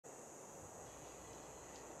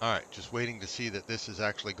All right, just waiting to see that this has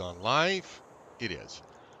actually gone live. It is.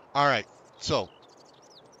 All right, so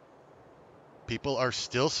people are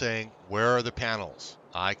still saying, where are the panels?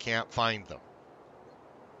 I can't find them.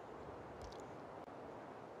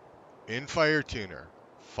 In Firetuner,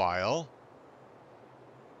 File,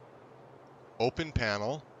 Open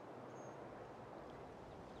Panel,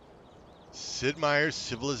 Sid Meier's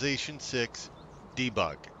Civilization 6,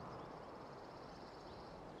 Debug.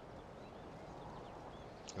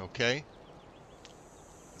 Okay?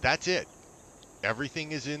 That's it.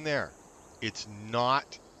 Everything is in there. It's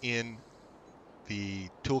not in the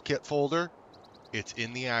toolkit folder. It's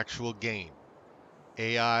in the actual game.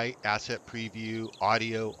 AI, asset preview,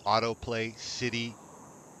 audio, autoplay, city,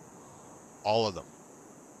 all of them.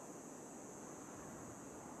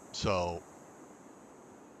 So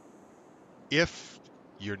if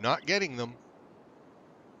you're not getting them,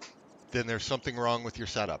 then there's something wrong with your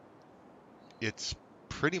setup. It's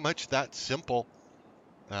pretty much that simple.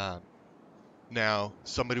 Now,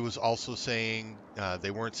 somebody was also saying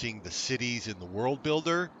they weren't seeing the cities in the world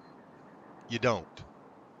builder. You don't.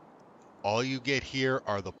 All you get here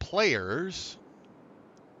are the players.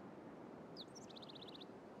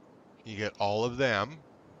 You get all of them.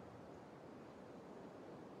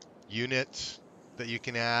 Units that you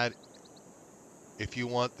can add. If you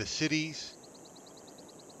want the cities,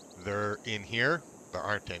 they're in here. There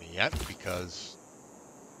aren't any yet because,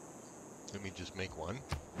 let me just make one.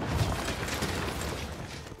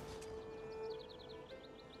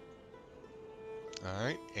 All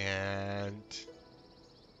right, and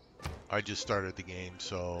I just started the game,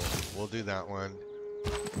 so we'll do that one.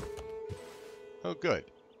 Oh, good.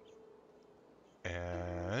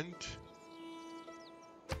 And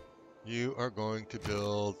you are going to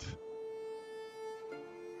build...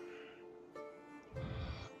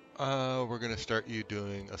 we're going to start you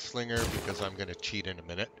doing a slinger because I'm going to cheat in a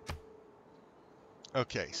minute.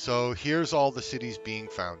 Okay, so here's all the cities being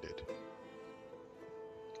founded.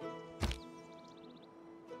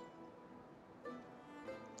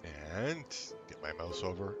 And get my mouse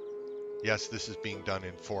over. Yes, this is being done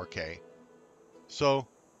in 4K. So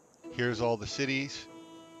here's all the cities.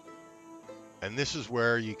 And this is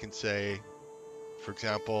where you can say, for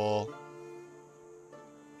example,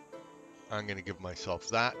 I'm going to give myself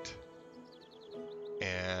that.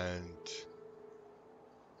 And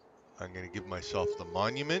I'm going to give myself the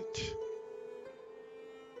monument.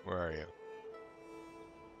 Where are you?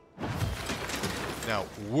 Now,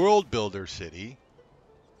 World Builder City.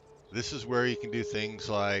 This is where you can do things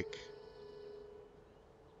like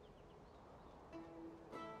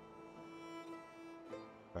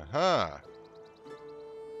aha.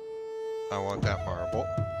 I want that marble.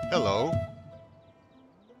 Hello.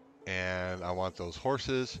 And I want those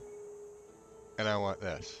horses. And I want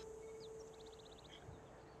this.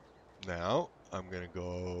 Now, I'm going to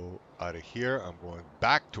go out of here. I'm going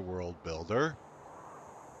back to World Builder.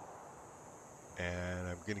 And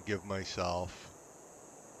I'm going to give myself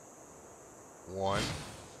 1,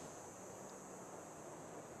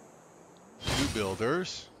 2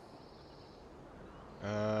 builders.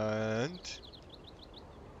 And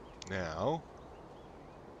now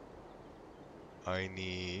I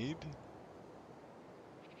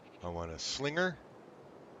want a slinger.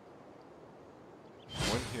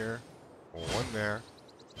 1 here, 1 there,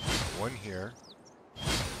 1 here,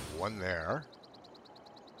 1 there.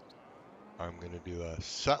 I'm going to do a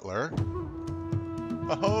settler.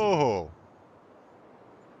 Oh!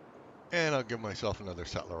 And I'll give myself another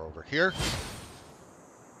settler over here.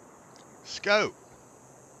 Scout.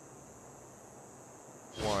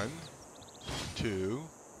 1, 2,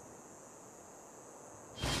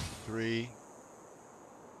 3,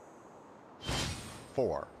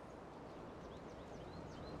 4.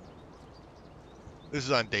 This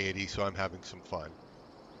is on deity, so I'm having some fun.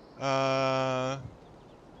 I'm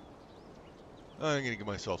going to give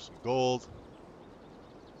myself some gold.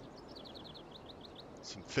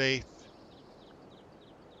 Some faith.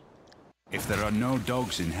 If there are no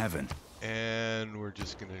dogs in heaven. And we're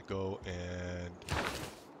just going to go and...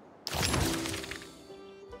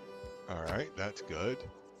 Alright, that's good.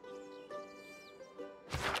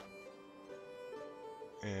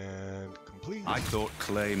 And complete. I thought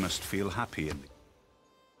clay must feel happy in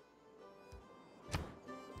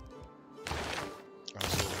I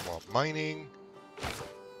also want mining.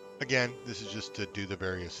 Again, this is just to do the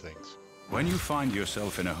various things. When you find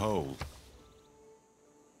yourself in a hole,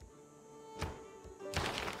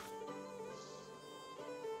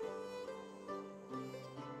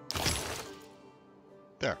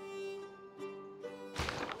 there.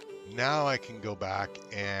 Now I can go back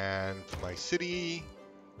and for my city,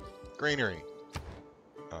 granary.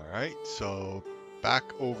 All right, so back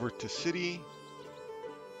over to city.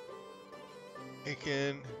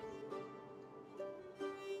 Aiken.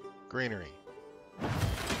 Granary.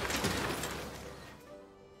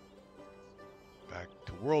 Back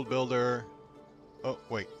to world builder. Oh,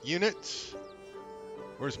 wait, units.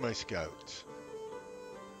 Where's my scouts?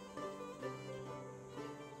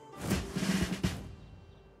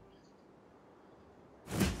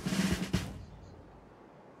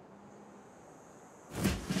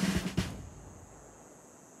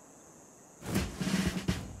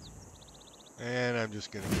 And I'm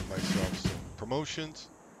just going to give myself some promotions.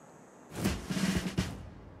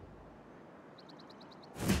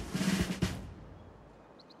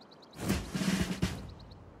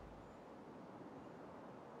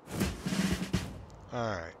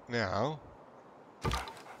 All right, now.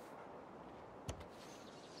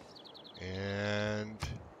 And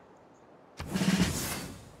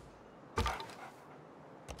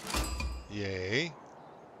yay.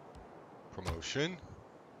 Promotion.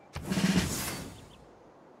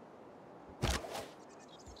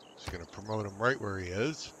 Just going to promote him right where he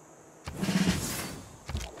is.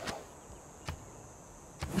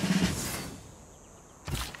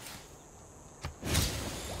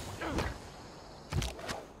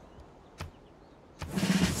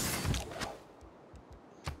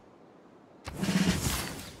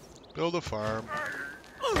 Build a farm.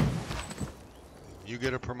 You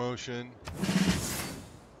get a promotion.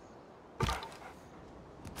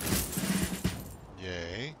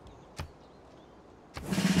 Yay.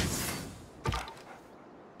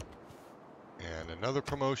 And another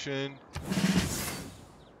promotion.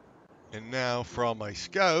 And now for all my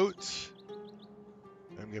scouts,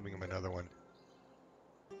 I'm giving them another one.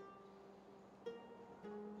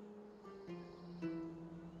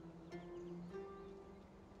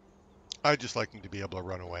 I'd just like them to be able to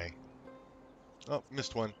run away. Oh,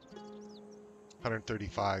 missed one.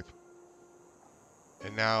 135.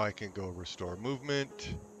 And now I can go restore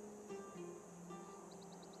movement.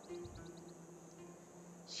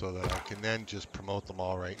 So that I can then just promote them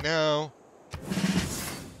all right now.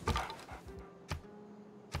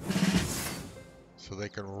 So they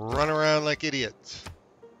can run around like idiots.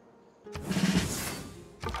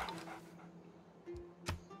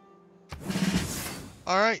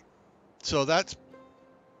 All right. So that's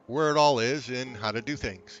where it all is and how to do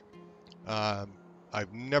things.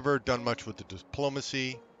 I've never done much with the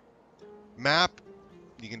diplomacy. Map,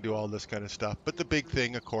 you can do all this kind of stuff. But the big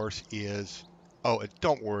thing, of course, is, oh, and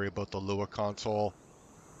don't worry about the Lua console,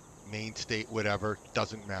 main state, whatever,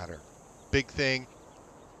 doesn't matter. Big thing,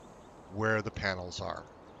 where the panels are.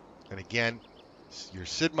 And again, your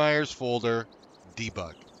Sid Meier's folder,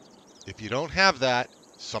 debug. If you don't have that,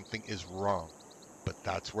 something is wrong. But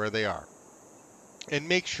that's where they are. And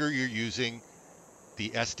make sure you're using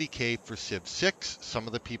the SDK for Civ 6. Some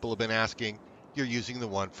of the people have been asking, you're using the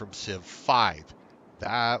one from Civ 5.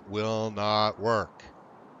 That will not work.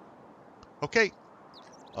 Okay,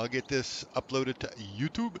 I'll get this uploaded to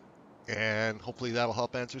YouTube, and hopefully that'll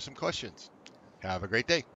help answer some questions. Have a great day.